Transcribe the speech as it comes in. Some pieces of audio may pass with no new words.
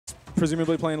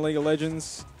presumably playing League of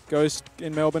Legends. Ghost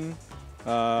in Melbourne.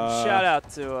 Shout out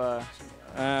to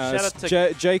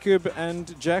Jacob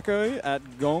and Jacko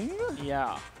at Gong.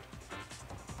 Yeah.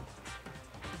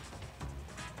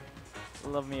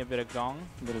 Love me a bit of Gong.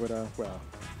 A little bit of, well,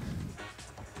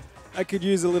 I could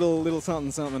use a little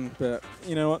something, but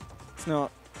you know what? It's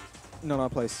not our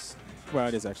place. Well,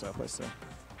 it is actually our place, so.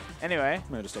 Anyway.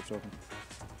 I'm going to stop talking.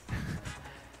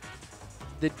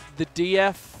 The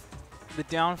DF, the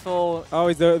downfall. Oh,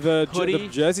 is the hoodie,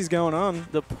 jersey's going on?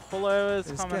 The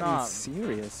pullovers coming up. It's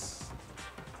serious.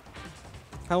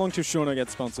 How long till Shauna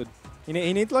gets sponsored? He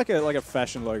needs like a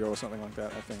fashion logo or something like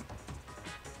that, I think.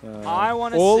 I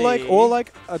want to see... Or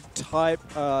like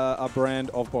a brand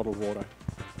of bottled water.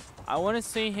 I want to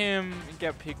see him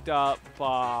get picked up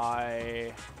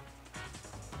by...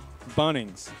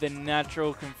 Bunnings. The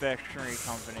Natural Confectionery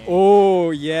Company.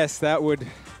 Oh, yes, that would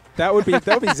be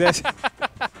zest.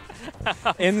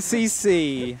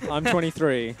 NCC, I'm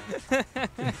 23.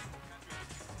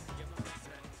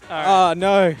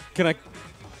 No. Can I?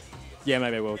 Yeah,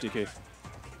 maybe I will, GQ.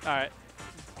 Alright.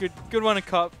 Good one to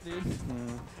cop, dude.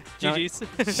 GG's.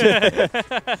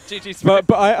 GG's.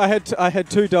 But I had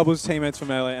two doubles teammates from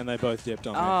LA and they both dipped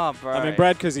on me. Oh, bro. I mean,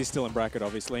 Brad because he's still in bracket,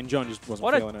 obviously, and John just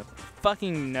wasn't feeling it.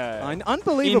 Fucking nerd.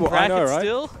 Unbelievable. In bracket I know, right?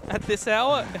 still at this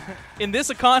hour, in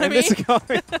this economy. In this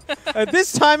economy. At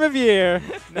this time of year,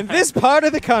 in this part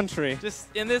of the country. Just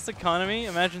in this economy,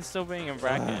 imagine still being in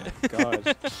bracket. Oh,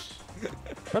 God.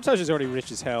 Perhaps Taicho's already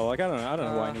rich as hell. Like I don't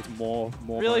know why he needs more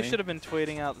really money. should have been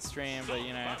tweeting out the stream, but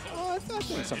you know. Oh, I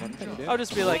think someone did. I'll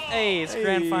just be like, hey, it's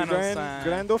grand finals time.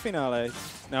 Grande finale.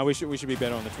 No, we should be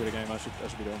better on the Twitter game. I should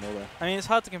be doing more there. I mean, it's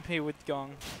hard to compete with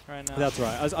Gong right now. That's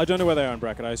right. I don't know where they are in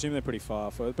bracket. I assume they're pretty far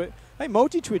for it. But hey,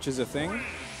 multi-Twitch is a thing.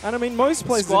 And I mean, most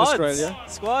places in Australia.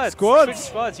 Squads. Twitch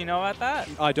squads. You know about that?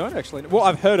 I don't actually. Well,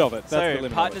 I've heard of it. That's so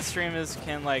partner streamers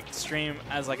can like stream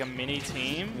as like a mini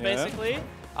team, basically.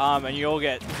 And you all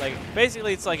get, like,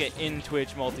 basically it's like an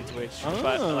in-Twitch, multi-Twitch,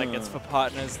 but like it's for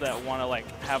partners that want to like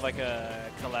have like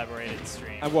a collaborated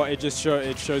stream. And what, it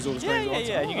shows all the streams at once?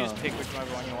 Yeah, you can just pick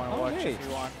whichever one you want to watch if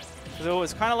you want. Because it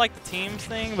was kind of like the teams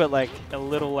thing, but like a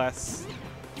little less,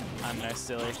 I don't know,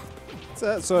 silly.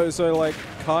 So like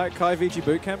Kai Vici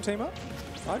Bootcamp team up?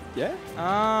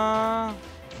 Yeah?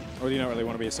 Or do you not really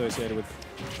want to be associated with...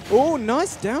 Oh,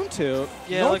 nice down tilt.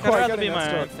 Yeah, not like quite I'd rather be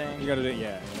my own thing. You got to do,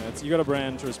 you got a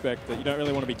brand to respect that you don't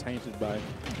really want to be tainted by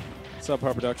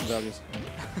subpar production values.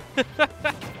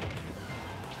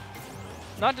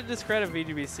 Not to discredit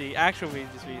VGBC, actual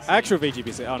VGBC. Actual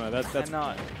VGBC. Oh no, that's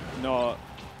not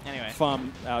anyway.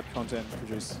 Farm out content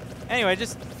produced. Anyway,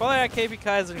 just follow out KP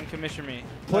Kaiser and commission me.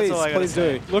 Please, please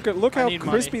do. Look how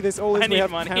crispy this all is. We have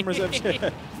cameras up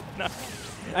here. No.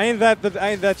 Ain't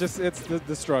that just it's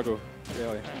the struggle.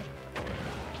 Really.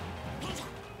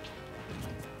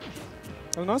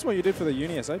 Well, nice one you did for the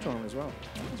UniSA tournament as well.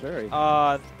 It's very.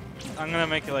 I'm gonna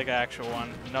make it like an actual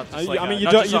one, not just like. I mean, you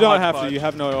don't have to. You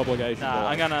have no obligation. Nah,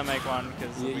 I'm gonna make one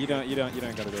because you don't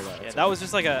gotta do that. Yeah, that was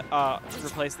just like a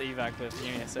replace the evac with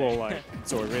UniSA. Well, like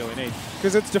it's all we really need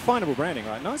because it's definable branding,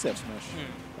 right? Nice F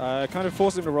smash. Kind of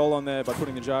forced him to roll on there by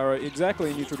putting the gyro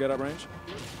exactly in neutral get up range.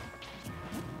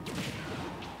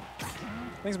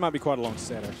 Things might be quite a long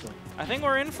set, actually. I think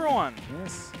we're in for one.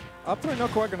 Yes. Up throw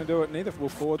not quite going to do it. Neither will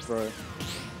forward throw.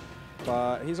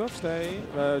 But he's off stage.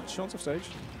 Sean's off stage.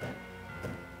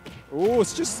 Oh,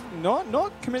 it's just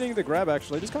not committing the grab,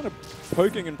 actually. Just kind of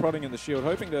poking and prodding in the shield,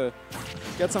 hoping to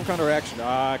get some kind of reaction.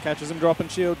 Catches him dropping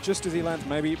shield just as he lands.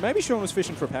 Maybe Sean was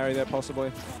fishing for a parry there,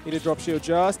 possibly. He did drop shield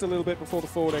just a little bit before the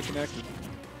forward air connected.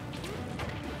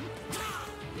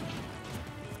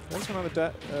 There's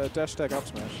another dash tag up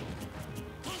smash.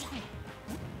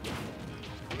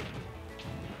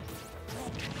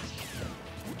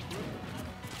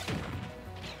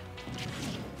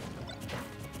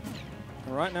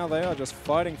 Right now they are just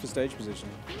fighting for stage position.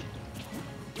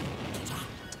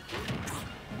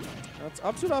 That's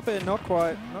up to up air, not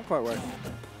quite working.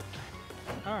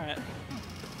 Alright.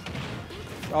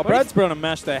 Oh, Brad's going to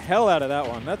mash the hell out of that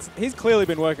one. He's clearly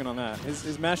been working on that.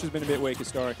 His mash has been a bit weak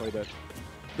historically, but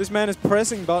this man is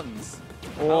pressing buttons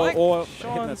or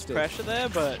hitting that stick. Pressure there,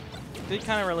 but did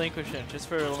kind of relinquish it just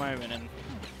for a moment, and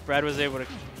Brad was able to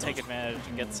take advantage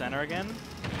and get center again.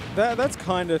 That's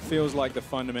kind of feels like the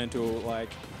fundamental, like,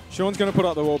 Sean's going to put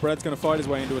up the wall, Brad's going to fight his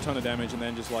way into a ton of damage and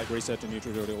then just like reset to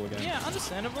neutral, do it all again. Yeah,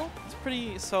 understandable. It's a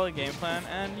pretty solid game plan,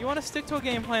 and you want to stick to a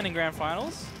game plan in grand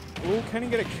finals. Ooh, can he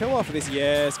get a kill off of this?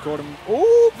 Yes, caught him.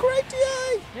 Ooh, great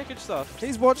DA! Yeah, good stuff.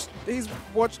 He's watched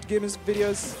Gimmer's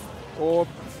videos, or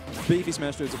Beefy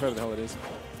Smash Dudes, whatever the hell it is.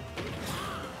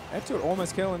 F2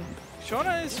 almost killing.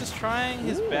 Shauna is just trying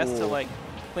his best to like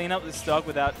clean up the stock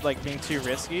without like being too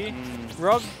risky.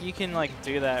 Rob, you can like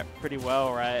do that pretty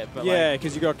well, right? But yeah,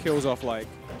 because you got kills off like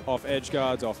edge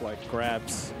guards, off like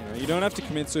grabs. You know, you don't have to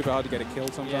commit super hard to get a kill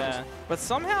sometimes. Yeah, but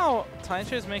somehow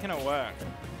Taicho is making it work.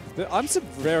 I'm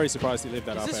very surprised he lived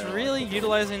that up. He's just really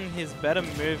utilizing his better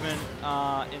movement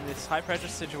in this high pressure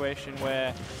situation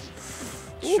where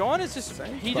Sean is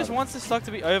he just wants the stock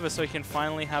to be over so he can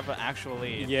finally have an actual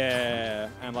lead. Yeah,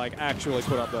 and like actually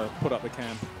put up the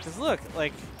camp. Because look,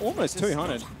 like almost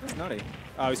 200. That's nutty.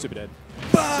 Oh, he's super dead.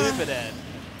 Super dead.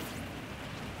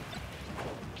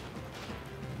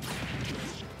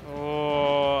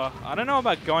 Oh, I don't know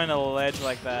about going to the ledge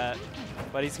like that,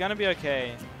 but he's gonna be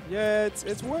okay. Yeah,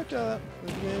 it's worked out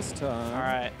this time. All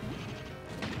right.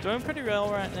 Doing pretty well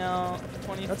right now.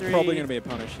 23. That's probably going to be a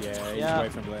punish. Yeah, he's away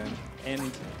from land.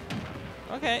 And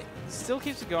okay, still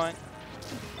keeps it going.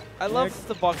 I love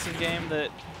the boxing game that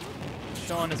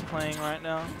Sean is playing right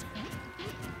now.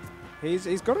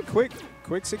 He's got a quick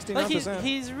 69%. Like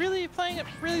he's really playing it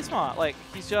really smart. Like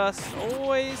he's just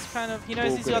always kind of, he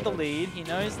knows he's got the lead. He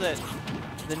knows that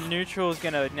the neutral is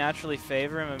going to naturally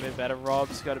favor him a bit better.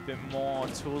 Rob's got a bit more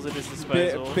tools at his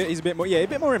disposal. He's a bit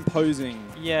more imposing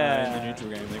in the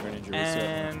neutral game than Greninja is.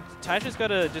 And Taicho's got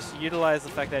to just utilize the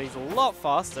fact that he's a lot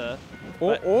faster.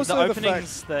 But Also the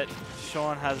openings that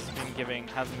Sean has been giving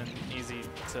hasn't been easy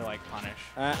to like punish.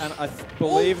 And I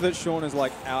believe that Sean is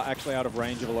like actually out of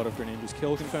range of a lot of Greninja's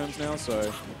kill confirms now.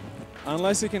 So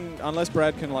unless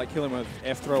Brad can like kill him with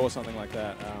F throw or something like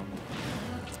that.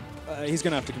 He's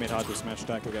going to have to commit hard to a smash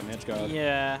attack or get an edge guard.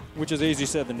 Yeah. Which is easier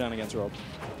said than done against Rob.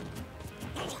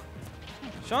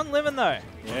 Sean living though.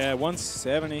 Yeah,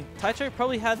 170. Taicho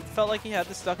probably felt like he had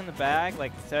this stuck in the bag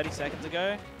like 30 seconds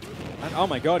ago. And oh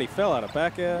my god, he fell out of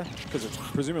back air because it's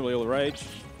presumably all the rage.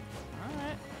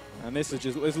 Alright. And this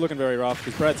is looking very rough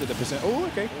because Brad's at the percent. Oh,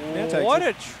 okay. Now takes what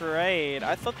a trade.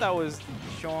 I thought that was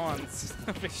Sean's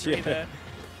victory there.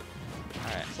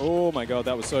 Alright. Oh my god,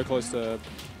 that was so close to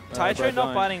Taicho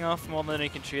not biting off more than he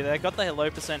can chew there. Got the low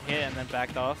percent hit and then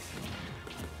backed off.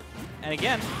 And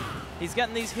again, he's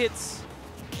getting these hits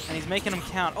and he's making them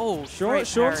count. Oh, Sean's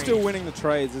still winning the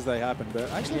trades as they happen,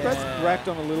 but actually Brad's racked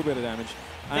on a little bit of damage.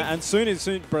 And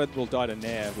soon Brad will die to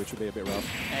Nair, which will be a bit rough.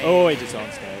 Hey. Oh, he just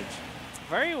on stage.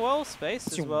 Very well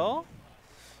spaced as well.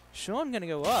 Sean gonna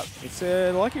go up. It's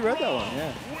like he read that one,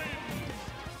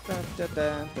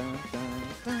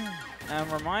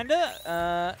 yeah.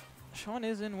 Reminder, Sean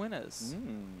is in winners.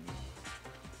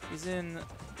 He's in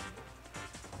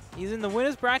the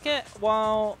winners bracket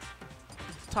while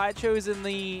Taicho is in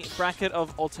the bracket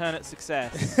of alternate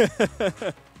success.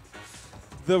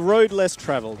 The road less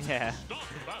traveled. Yeah.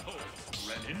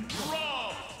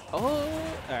 Oh, all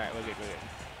right, we're good.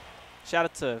 Shout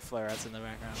out to Flare-Outs in the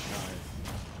background.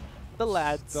 The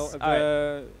lads.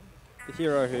 The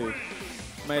hero who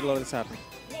made a lot of this happen.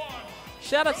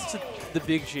 Shout outs to the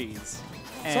Big Cheese.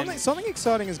 Something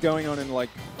exciting is going on in like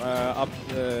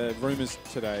rumors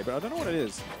today, but I don't know what it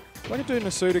is. Like a dude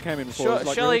Nasuda came in before.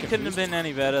 Surely really couldn't have been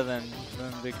any better than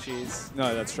Big Cheese.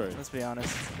 No, that's true. Let's be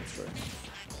honest. That's true.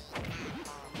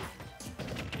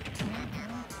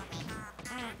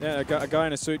 Yeah, a guy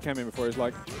in a suit came in before. He's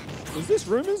like, "Is this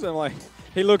rumors?" And like,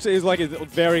 he's like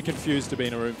very confused to be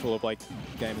in a room full of like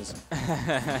gamers.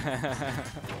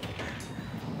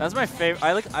 That's my favorite.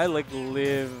 I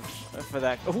live for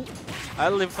that. Ooh, I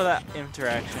live for that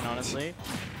interaction. Honestly,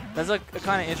 that's like a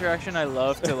kind of interaction I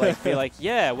love to like be like,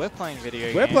 yeah, we're playing video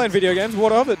games. We're playing video games.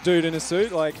 What of it, dude in a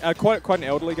suit? Like quite an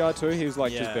elderly guy too. He was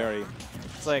like just very.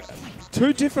 It's like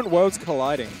two different worlds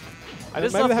colliding. I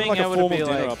just maybe love they have being like a able to formal be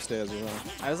dinner like, upstairs as well.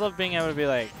 I just love being able to be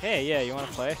like, hey, yeah, you want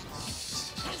to play?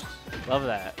 Love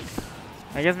that.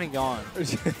 That gets me going.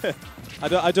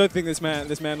 I don't think this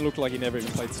man looked like he never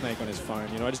even played Snake on his phone.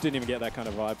 You know, I just didn't even get that kind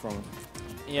of vibe from him.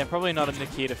 Yeah, probably not a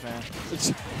Nikita fan.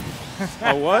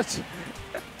 A what?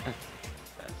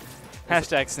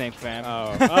 Hashtag Snake fan.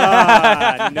 Oh.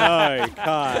 No,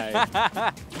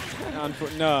 Kai.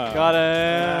 No. Got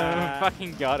him.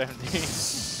 Fucking got him, dude.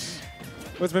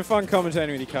 Well, it's been fun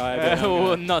commentating with you, Kai.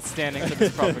 We're not standing for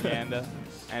this propaganda.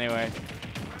 Anyway.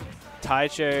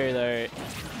 Taicho, though.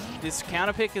 This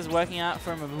counter pick is working out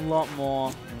for him a lot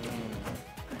more.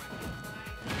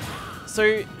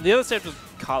 So, the other stage was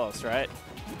Carlos, right?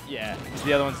 Yeah.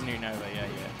 The other one's New Nova, yeah.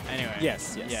 Anyway.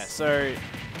 Yes. Yeah, so...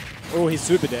 Oh, he's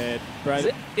super dead.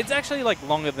 Brad. It's actually like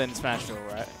longer than Smashville,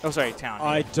 right? Oh, sorry, Town.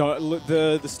 I don't. Look,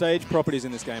 the stage properties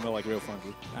in this game are like real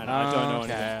funky, and I don't know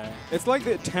anything. It's like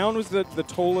the Town was the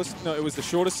tallest. No, it was the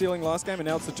shortest ceiling last game, and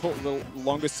now it's the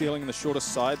longest ceiling and the shortest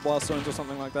side blast zones or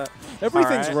something like that.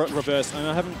 Everything's reversed, and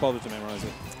I haven't bothered to memorize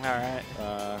it. All right.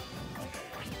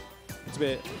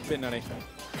 bit nutty.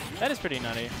 That is pretty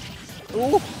nutty.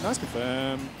 Ooh, nice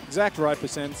confirm. Exact right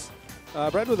percents.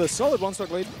 Brad with a solid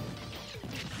one-stock lead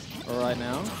right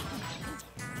now.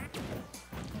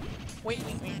 Wait.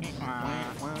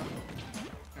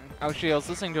 Actually, I was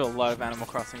listening to a lot of Animal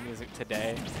Crossing music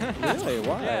today. Really?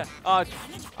 Why?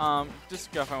 Yeah.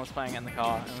 Just girlfriend was playing it in the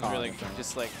car, and it was really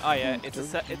just like, oh yeah, it's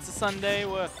a Sunday.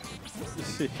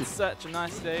 It's such a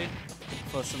nice day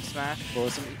for some Smash.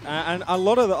 Awesome. And a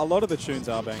lot of the tunes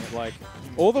are banging. Like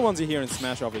all the ones you hear in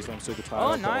Smash, obviously, I'm super tired.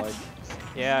 Oh, of, nice. Like,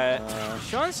 yeah.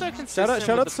 Sean's so consistent.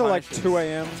 Shout with outs the to like punishes. 2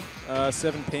 a.m.,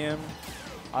 7 p.m.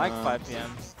 I like 5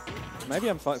 p.m. Maybe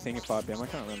I'm thinking 5 p.m. I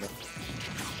can't remember.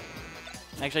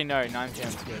 Actually, no, 9 p.m.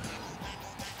 is good.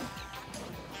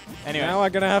 Anyway. Now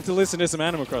I'm going to have to listen to some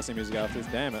Animal Crossing music after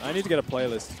this. Damn it. I need to get a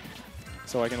playlist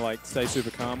so I can like stay super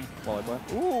calm while I play.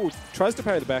 Ooh, tries to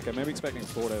parry the back up. Maybe expecting a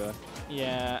forward there.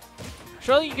 Yeah.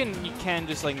 Surely you can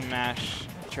just like mash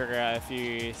trigger out if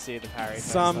you see the parry.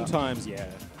 Sometimes, yeah.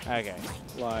 Okay.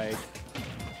 Like,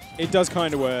 it does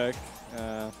kind of work.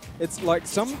 It's like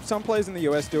some players in the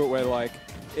US do it where like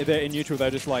if they're in neutral, they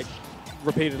just like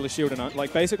repeatedly shield and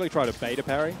like basically try to bait a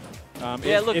parry. Yeah,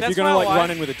 if look, you're gonna like run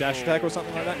in with a dash attack or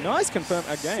something like that. Nice confirm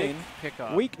again.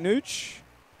 Weak nooch.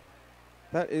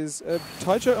 That is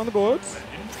Taicho on the boards.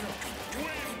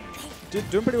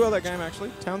 Doing pretty well that game actually.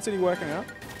 Town City working out.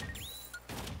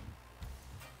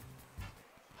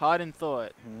 Hard in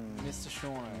thought, Mr.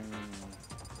 Sean.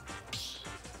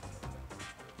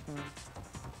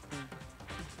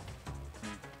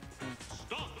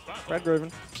 Brad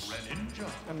grooving.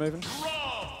 And moving.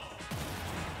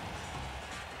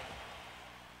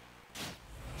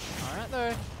 Alright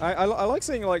though. I like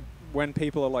seeing like when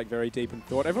people are like very deep in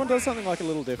thought. Everyone does something like a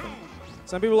little different.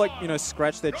 Some people like, you know,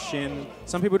 scratch their chin.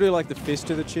 Some people do like the fist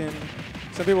to the chin.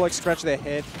 Some people like scratch their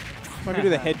head. Some people do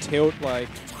the head tilt like.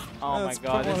 Oh my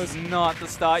god, this is not the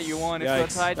start you want if you're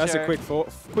Taicho. That's a quick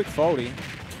foldy.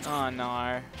 Oh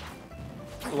no.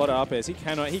 A lot of up airs. He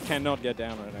cannot get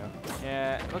down right now.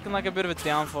 Yeah, looking like a bit of a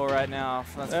downfall right now,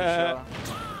 that's for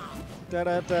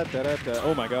sure.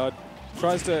 Oh my god.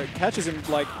 Catches him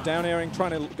like down airing,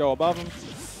 trying to go above him.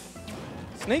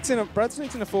 Brad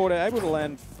sneaks in a forward air, able to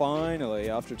land finally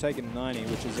after taking 90,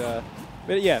 which is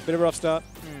bit of a rough start.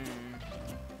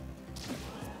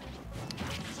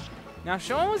 Now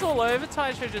Sean was all over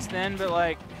Taicho just then, but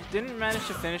like didn't manage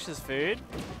to finish his food.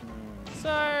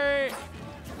 So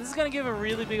this is going to give a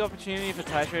really big opportunity for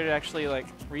Taicho to actually like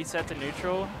reset to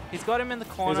neutral. He's got him in the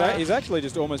corner. He's actually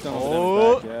just almost done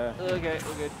all the damage back. Okay,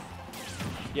 we're good.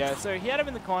 Yeah, so he had him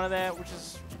in the corner there, which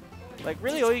is like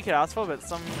really all you could ask for, but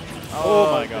some...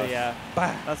 Oh my god. Yeah,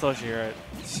 that's all she wrote.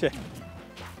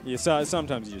 Yeah,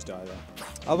 sometimes you just die there.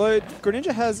 Although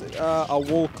Greninja has a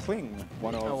wall cling.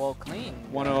 A wall cling?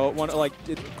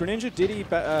 Greninja Diddy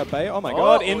Bay. Oh my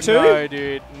god, into? No,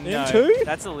 dude. No. Into?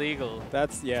 That's illegal.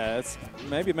 That's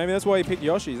maybe that's why he picked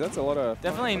Yoshi's. That's a lot of...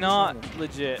 Definitely not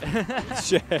legit.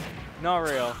 Yeah. Not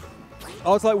real.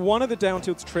 Oh, it's like one of the down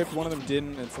tilts tripped, one of them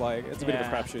didn't. It's like, it's a bit of a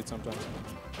crapshoot sometimes.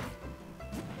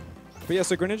 But yeah,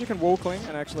 so Greninja can wall cling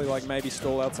and actually like maybe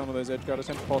stall out some of those edge guard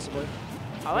attempts possibly.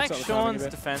 I like Sean's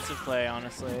defensive play,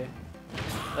 honestly.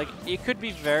 Like, it could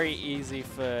be very easy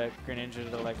for Greninja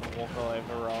to like walk all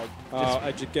over Rob.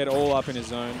 I just get all up in his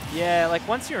zone. Yeah, like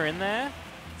once you're in there,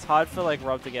 it's hard for like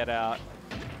Rob to get out.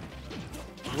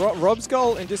 Rob's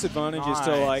goal and disadvantage is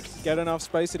to like get enough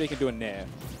space that he can do a nair.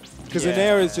 Because the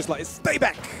nair is just like, stay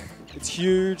back! It's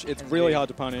huge, it's really hard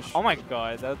to punish. Oh my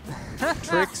god, that...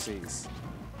 Trixies.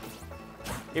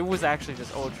 It was actually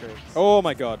just all tricks. Oh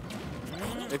my god.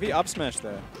 If he up smash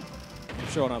there.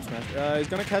 Sean up smash. He's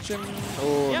going to catch him.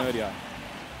 Oh, no DI.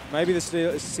 Maybe the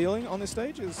ceiling on this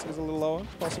stage is a little lower,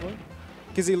 possibly.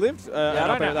 Because he lived I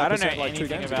don't know like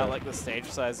anything about like the stage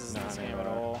sizes in this game at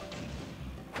all.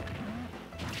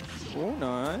 Oh,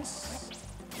 nice.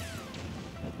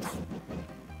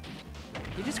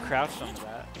 He just crouched on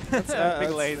that. Big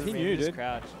laser he beam, knew, just dude.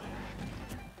 crouched.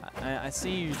 I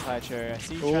see you, Taicho. I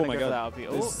see you trying to go for that LP.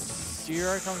 Oh,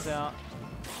 Zero comes out.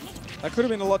 That could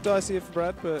have been a lot dicier for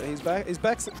Brad, but he's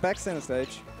back center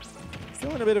stage.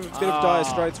 Still in a bit of dire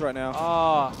straits right now.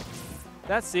 Oh,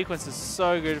 that sequence is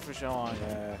so good for Sean.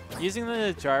 Yeah. Using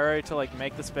the gyro to like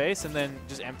make the space and then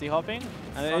just empty hopping.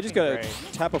 And then you just got to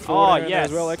tap a forward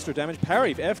as well, extra damage.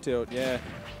 Parry, F tilt, yeah.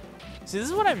 See, this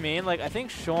is what I mean. Like, I think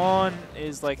Sean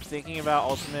is like thinking about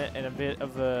Ultimate in a bit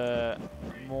of a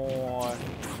more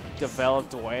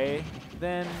developed way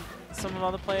than some of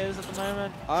other players at the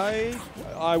moment.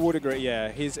 I would agree.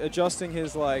 Yeah, he's adjusting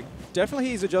his definitely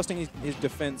he's adjusting his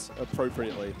defense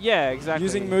appropriately. Yeah, exactly.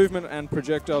 Using movement and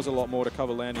projectiles a lot more to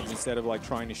cover landings instead of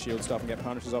trying to shield stuff and get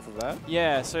punishes off of that.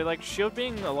 Yeah, so shield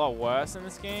being a lot worse in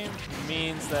this game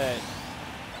means that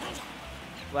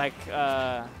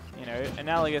you know,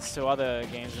 analogous to other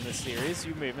games in this series,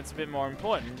 your movement's a bit more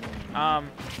important.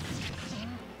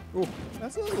 Ooh,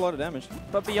 that's a lot of damage.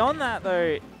 But beyond that,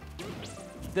 though,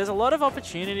 there's a lot of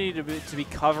opportunity to be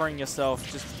covering yourself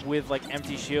just with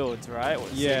empty shields, right? So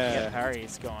you can get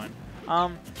parries going.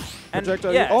 And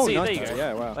yeah, oh, see, nice there you go.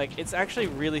 Yeah, wow. It's actually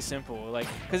really simple.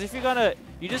 Because if you're gonna,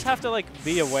 you just have to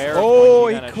be aware. Oh,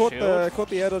 of he when caught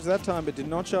the air dodge that time, but did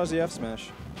not charge the F smash.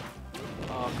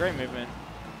 Oh, great movement.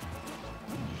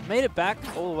 Made it back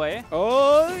all the way.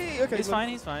 Oh, okay. He's fine.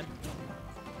 He's fine.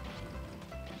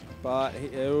 But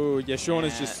Sean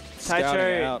is just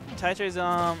scouting out. Taicho's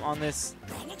on this.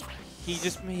 He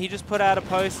just put out a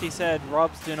post. He said,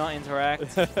 "Robs do not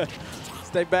interact."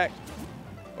 Stay back.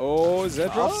 Oh,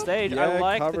 Zedra off stage. Yeah, I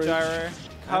like coverage. the gyro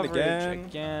coverage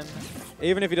again.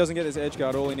 Even if he doesn't get this edge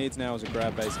guard, all he needs now is a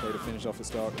grab basically to finish off the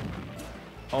stock.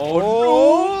 Oh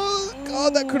no!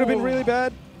 God, that could have been really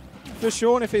bad for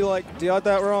Sean if he DR'd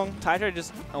that wrong. Taicho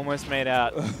just almost made it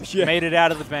out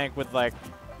of the bank with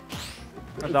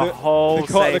the whole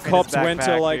the cops went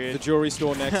to the jewelry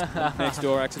store next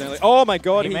door accidentally. Oh my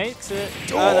God! He makes it.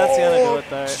 Oh, that's gonna do it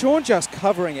though. Sean just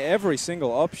covering every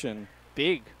single option.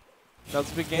 Big. That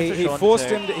was a big game for Sean. He forced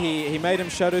him. He made him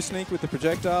shadow sneak with the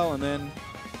projectile, and then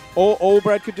all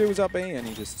Brad could do was up B, and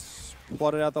he just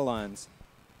plotted out the lines.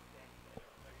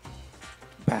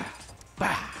 Bah,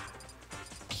 bah.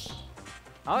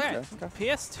 Okay.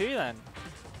 PS2 then.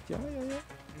 Yeah.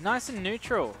 Nice and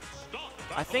neutral.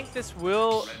 I think this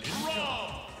will...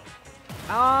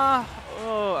 I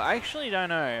actually don't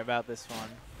know about this one.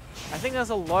 I think there's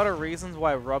a lot of reasons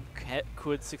why Rob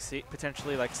could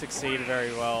potentially succeed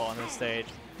very well on this stage.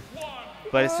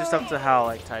 But it's just up to how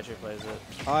Taicho plays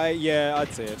it.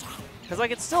 I'd say it. Because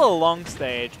it's still a long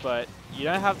stage, but you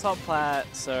don't have top plat,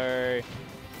 so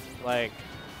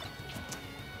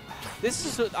this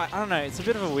is I don't know. It's a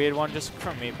bit of a weird one, just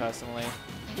from me personally.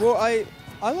 Well, I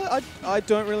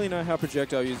don't really know how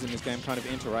projectile users in this game kind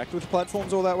of interact with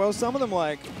platforms all that well. Some of them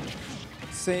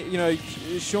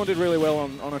Sean did really well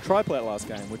on a tri-plat last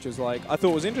game, which is I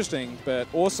thought was interesting, but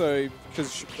also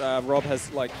because Rob has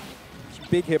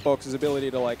big hitbox's ability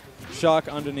to shark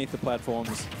underneath the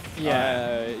platforms.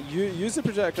 Yeah. Use the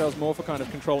projectiles more for kind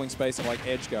of controlling space and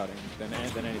edge guarding than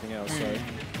anything else. So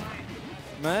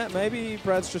maybe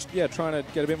Brad's just trying to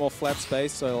get a bit more flat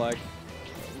space so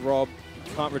Rob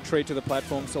can't retreat to the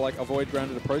platforms to avoid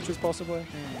grounded approaches possibly.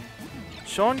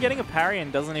 Sean getting a parry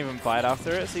and doesn't even bite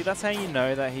after it. See, that's how you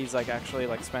know that he's actually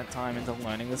spent time into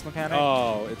learning this mechanic.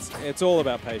 Oh, it's all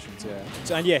about patience,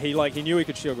 yeah. And yeah, he knew he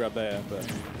could shield grab there, but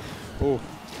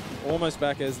almost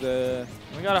back as the.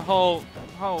 We got a whole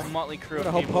motley crew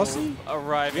of people posse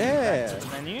arriving back to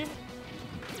the menu.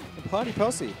 The party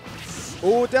posse.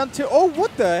 Oh, down to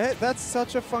what the heck? That's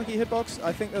such a funky hitbox.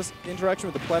 I think this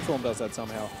interaction with the platform does that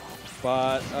somehow.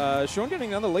 But Sean getting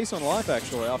another lease on life,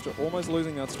 actually, after almost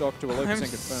losing that stock to a low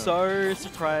percent confirm. I'm so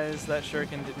surprised that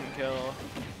Shuriken didn't kill.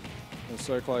 It was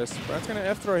so close. Brad's going to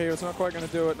F-throw here. It's not quite going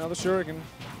to do it. Another Shuriken.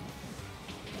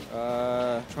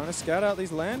 Trying to scout out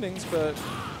these landings, but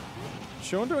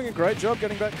Sean doing a great job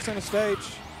getting back to center stage.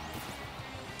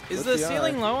 Is the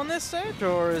ceiling low on this stage,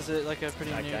 or is it a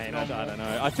pretty new normal? I don't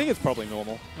know. I think it's probably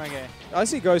normal. Okay. I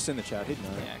see Ghost in the chat. He'd know.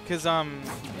 Yeah, because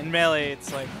in Melee,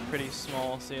 it's pretty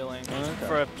small ceiling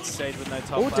for a stage with no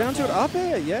top platform. Down to it up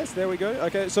air. Yes, there we go.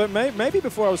 Okay, so maybe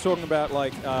before I was talking about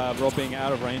Rob being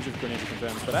out of range of Greninja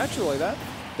confirms, but actually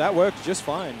that worked just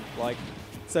fine.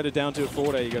 Instead of down to it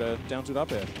forward air, you got a down to it up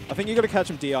air. I think you got to catch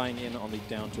him DIing in on the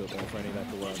down to it there for any of that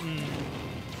to work.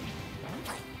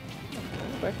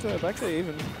 Back to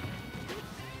even.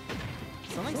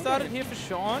 Something started here for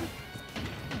Sean.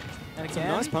 And again, some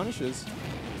nice punishes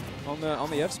on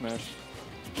the F smash.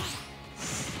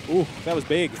 Ooh, that was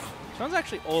big. Sean's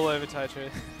actually all over Taicho.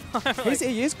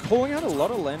 He is calling out a lot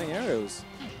of landing aerials.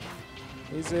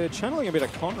 He's channeling a bit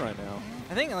of con right now.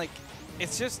 I think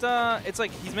it's just it's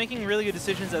he's making really good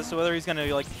decisions as to whether he's going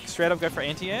to straight up go for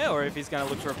anti-air or if he's going to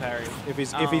look for a parry.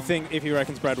 If he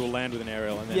reckons Brad will land with an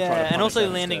aerial and then try to punish and also that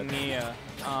landing instead. near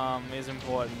is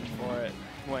important for it.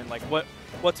 When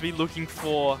what to be looking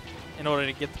for in order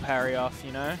to get the parry off,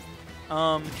 you know.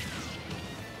 I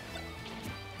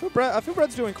feel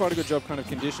Brad's doing quite a good job kind of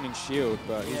conditioning shield,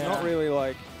 but he's not really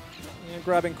Yeah,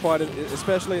 grabbing quite,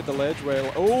 especially at the ledge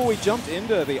where, oh, he jumped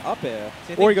into the up air.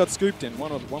 Or he got scooped in,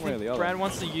 one way or the other. Brad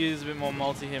wants to use a bit more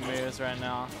multi-hit moves right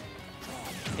now.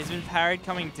 He's been parried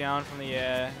coming down from the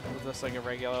air with just like a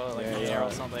regular like air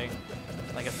or something.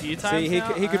 Like a few times. See,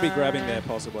 he could be grabbing there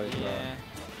possibly. Yeah.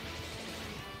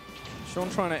 Sean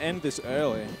trying to end this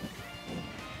early.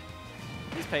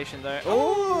 He's patient though.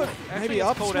 Oh, maybe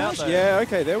up smash? Yeah,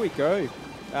 okay, there we go.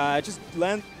 Just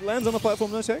lands on the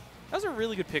platform, no tech. That was a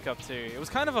really good pickup too. It was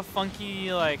kind of a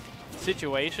funky like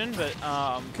situation, but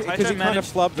because he kind of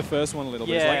flubbed the first one a little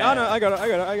bit. It's like, oh no, I got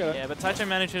it. Yeah, but Taicho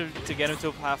managed to get him to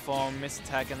a platform, miss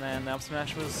attack, and then the up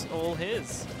smash was all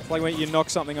his. It's like when you knock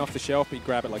something off the shelf, you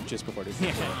grab it like just before it is. Yeah,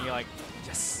 and you're like,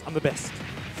 yes, I'm the best.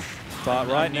 But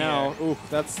right now, ooh,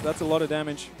 that's a lot of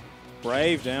damage.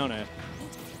 Brave down air.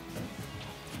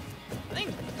 I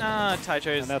think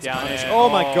Taicho's down air. Oh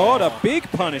my god, a big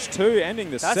punish too,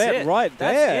 ending the set right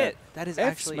there. That's it. That is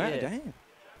actually it. Damn.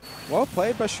 Well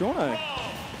played by Shauno.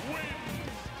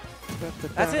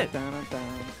 That's it.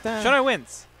 Shauno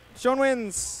wins. Sean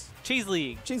wins. Cheese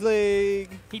League. Cheese League.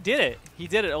 He did it. He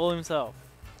did it all himself.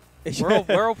 We're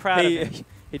all proud of him.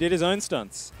 He did his own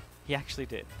stunts. He actually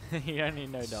did. He only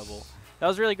no double. That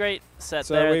was a really great set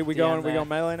so there. So we go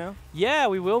melee now? Yeah,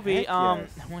 we will be. Yes.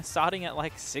 We're starting at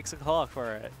like 6 o'clock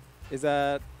for it. Is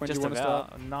that when just you want to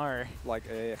start? No. Like,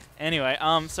 Anyway,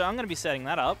 so I'm going to be setting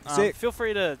that up. Feel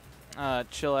free to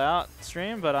chill out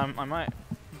stream, but I might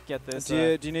get this.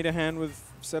 Do you need a hand with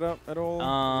setup at all?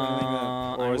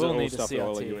 I will need a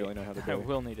CLT. You really know how to do? I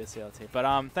will need a CLT.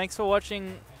 But thanks for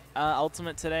watching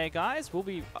Ultimate today, guys. We'll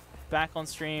be back on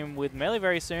stream with Melee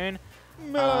very soon.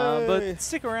 But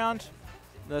stick around.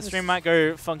 The stream might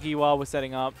go funky while we're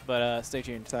setting up, but stay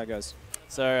tuned. That's how it goes.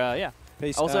 So, yeah.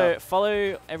 Peace also, out.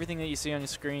 follow everything that you see on your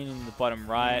screen in the bottom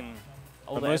right.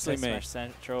 All the mostly me. Smash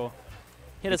Central.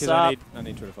 Hit us because up. I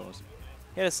need Twitter followers.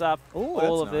 Hit us up. Ooh,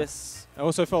 all of nice. this. I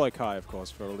also follow Kai, of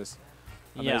course, for all this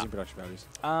amazing production values.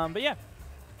 But yeah.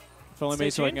 Follow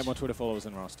me so I can get more Twitter followers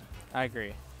than Rust. I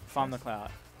agree. Farm the cloud.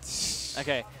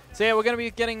 Okay. So yeah, we're going to be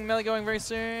getting Melee going very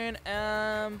soon.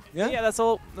 Yeah, that's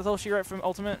all she wrote from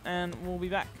Ultimate, and we'll be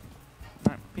back.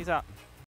 All right, peace out.